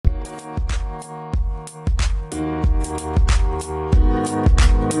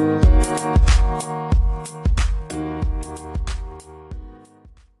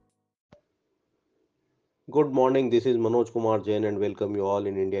Good morning. This is Manoj Jain and welcome you all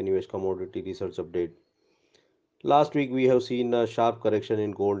in IndiaNivesh Commodity Research Update. Last week we have seen a sharp correction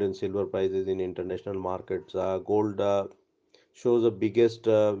in gold and silver prices in international markets. Gold shows the biggest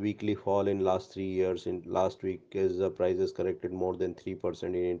weekly fall in last 3 years. In last week, as prices corrected more than 3%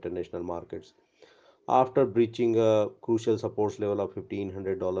 in international markets. After breaching a crucial support level of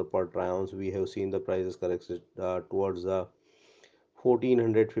 $1,500 per troy ounce, we have seen the prices corrected towards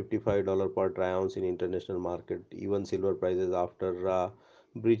 $1,455 per troy ounce in international market. Even silver prices after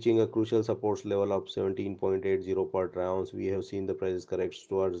breaching a crucial support level of 17.80 per troy ounce, we have seen the prices correct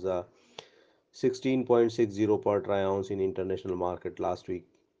towards 16.60 per troy ounce in international market last week.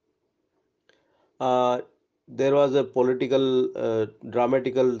 Uh, there was a political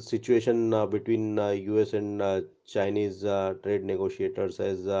dramatical situation between US and Chinese trade negotiators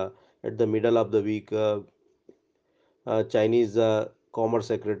as at the middle of the week Chinese Commerce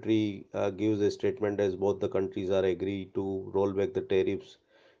Secretary gives a statement as both the countries are agreed to roll back the tariffs.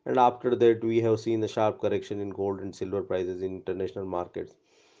 And after that, we have seen a sharp correction in gold and silver prices in international markets.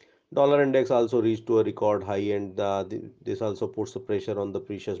 Dollar index also reached to a record high, and this also puts the pressure on the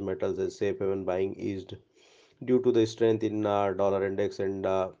precious metals as safe haven buying eased due to the strength in dollar index and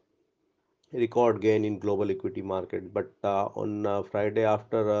record gain in global equity market. But on Friday,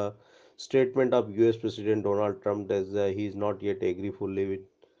 after a statement of US President Donald Trump, as he is not yet agree fully with,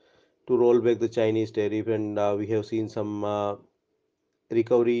 to roll back the Chinese tariff, and we have seen some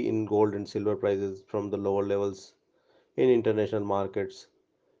recovery in gold and silver prices from the lower levels in international markets.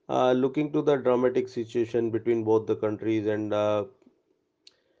 Looking to the dramatic situation between both the countries and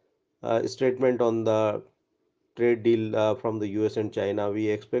statement on the trade deal from the US and China, we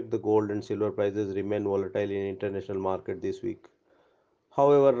expect the gold and silver prices remain volatile in international market this week.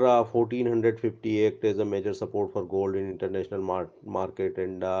 However, 1450 act as a major support for gold in international market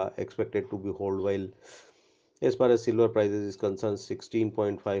and expected to be hold while as far as silver prices is concerned,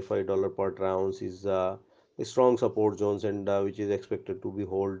 $16.55 per ounce is a strong support zones and which is expected to be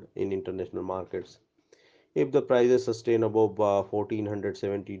hold in international markets. If the prices sustain above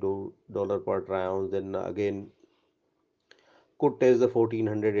 $1,470 per ounce, then again could test the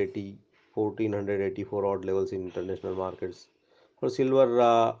 1484 odd levels in international markets. For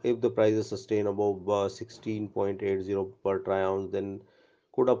silver, if the prices sustain above 16.80 per troy ounce, then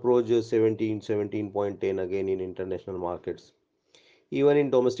could approach 17.10 again in international markets. Even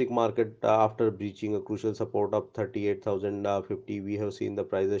in domestic market, after breaching a crucial support of 38,050, we have seen the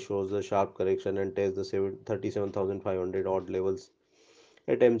prices shows a sharp correction and test the 37,500 odd levels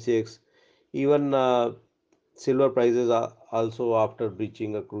at MCX. Even silver prices are also after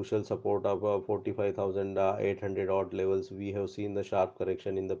breaching a crucial support of 45,800 odd levels. We have seen the sharp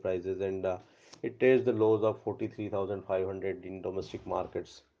correction in the prices and it tests the lows of 43,500 in domestic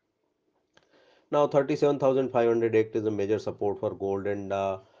markets. Now 37,500 act is a major support for gold and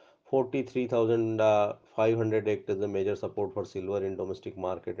 43,500 act is a major support for silver in domestic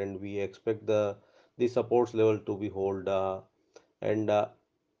market, and we expect the supports level to be hold and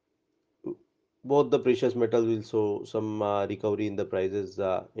both the precious metals will show some recovery in the prices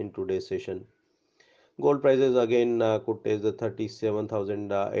in today's session. Gold prices again could test the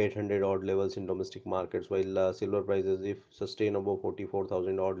 37,800 odd levels in domestic markets, while silver prices, if sustained above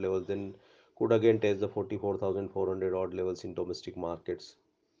 44,000 odd levels, then could again test the 44,400 odd levels in domestic markets.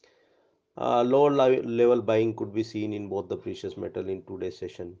 Lower level buying could be seen in both the precious metal in today's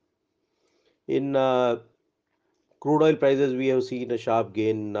session. In crude oil prices, we have seen a sharp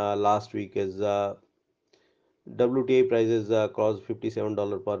gain last week as WTI prices crossed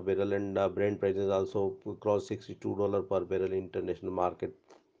 $57 per barrel and Brent prices also crossed $62 per barrel in international market.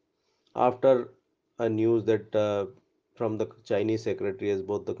 After a news that from the Chinese secretary as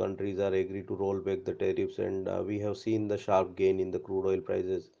both the countries are agreed to roll back the tariffs and we have seen the sharp gain in the crude oil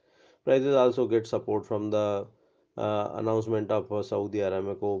prices. Prices also get support from the announcement of Saudi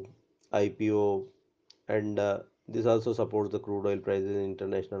Aramco IPO and this also supports the crude oil prices in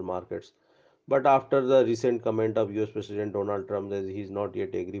international markets. But after the recent comment of US President Donald Trump that he is not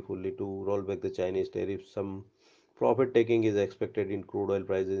yet agree fully to roll back the Chinese tariffs, some profit taking is expected in crude oil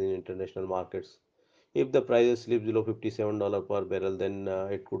prices in international markets. If the prices slip below $57 per barrel, then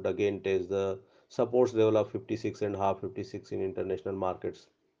it could again test the supports level of 56 and half 56 in international markets.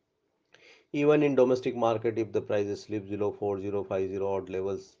 Even in domestic market, if the prices slip below 4050 odd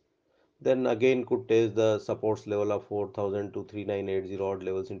levels, then again could test the supports level of 4000 to 3980 odd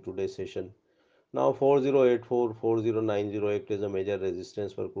levels in today's session. Now 4084, 4090 act is a major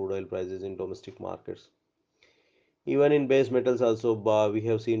resistance for crude oil prices in domestic markets. Even in base metals also, we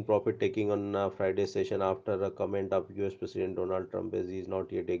have seen profit taking on Friday's session after a comment of US President Donald Trump as he is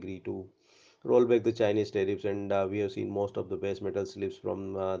not yet agree to roll back the Chinese tariffs, and we have seen most of the base metal slips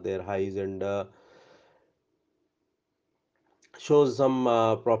from their highs, and shows some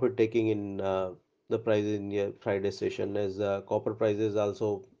profit taking in the price in Friday session, as copper prices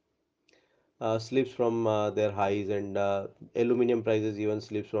also slips from their highs, and aluminum prices even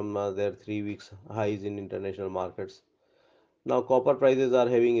slips from their 3 weeks highs in international markets. Now, copper prices are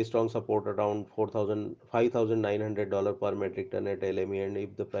having a strong support around 4,000, $5,900 per metric ton at LME, and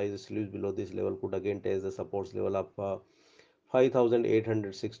if the price slips below this level, could again test the supports level of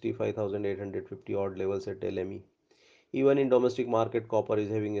 5,860, odd levels at LME. Even in domestic market, copper is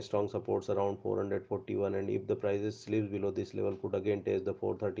having a strong supports around 441, and if the prices slips below this level, could again test the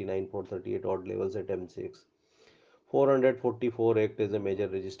 439, 438 odd levels at M6. 444 act as a major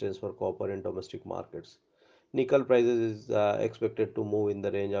resistance for copper in domestic markets. Nickel prices is expected to move in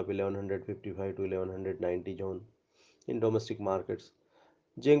the range of 1155 to 1190 zone in domestic markets.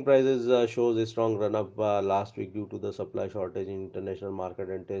 Zinc prices shows a strong run up last week due to the supply shortage in international market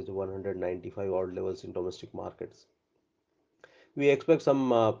and test 195 odd levels in domestic markets. We expect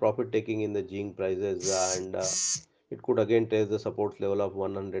some profit taking in the zinc prices, and it could again test the support level of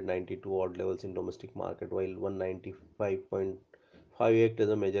 192 odd levels in domestic market, while 195.58 is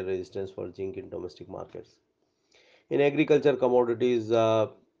a major resistance for zinc in domestic markets. In agriculture commodities,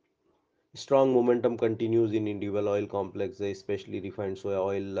 strong momentum continues in individual oil complex, especially refined soya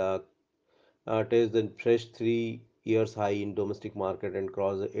oil. Test the fresh 3 years high in domestic market and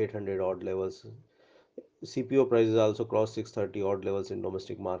cross 800 odd levels. CPO prices also crossed 630 odd levels in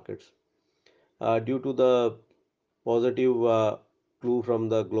domestic markets. Due to the positive clue from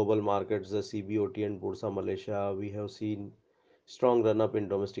the global markets, the CBOT and Bursa Malaysia, we have seen strong run up in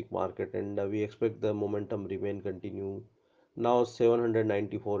domestic market, and we expect the momentum remain continue. Now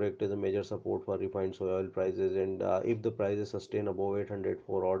 794 act as a major support for refined soy oil prices, and if the prices sustain above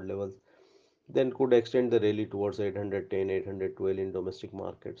 804 odd levels, then could extend the rally towards 810, 812 in domestic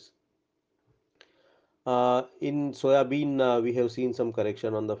markets. In soybean, we have seen some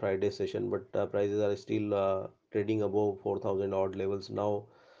correction on the Friday session, but prices are still trading above 4,000 odd levels. Now,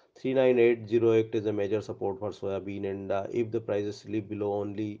 39808 is a major support for soybean, and if the prices slip below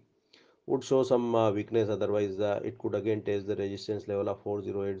only, would show some weakness. Otherwise, it could again test the resistance level of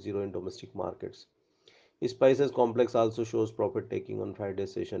 4080 in domestic markets. Spices complex also shows profit taking on Friday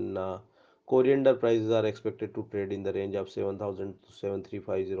session. Coriander prices are expected to trade in the range of 7,000 to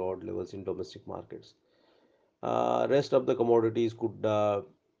 7350 odd levels in domestic markets. Rest of the commodities could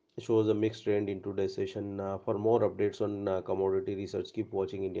shows a mixed trend in today's session. For more updates on commodity research, keep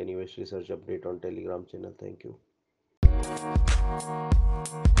watching IndiaNivesh Research Update on Telegram channel. Thank you.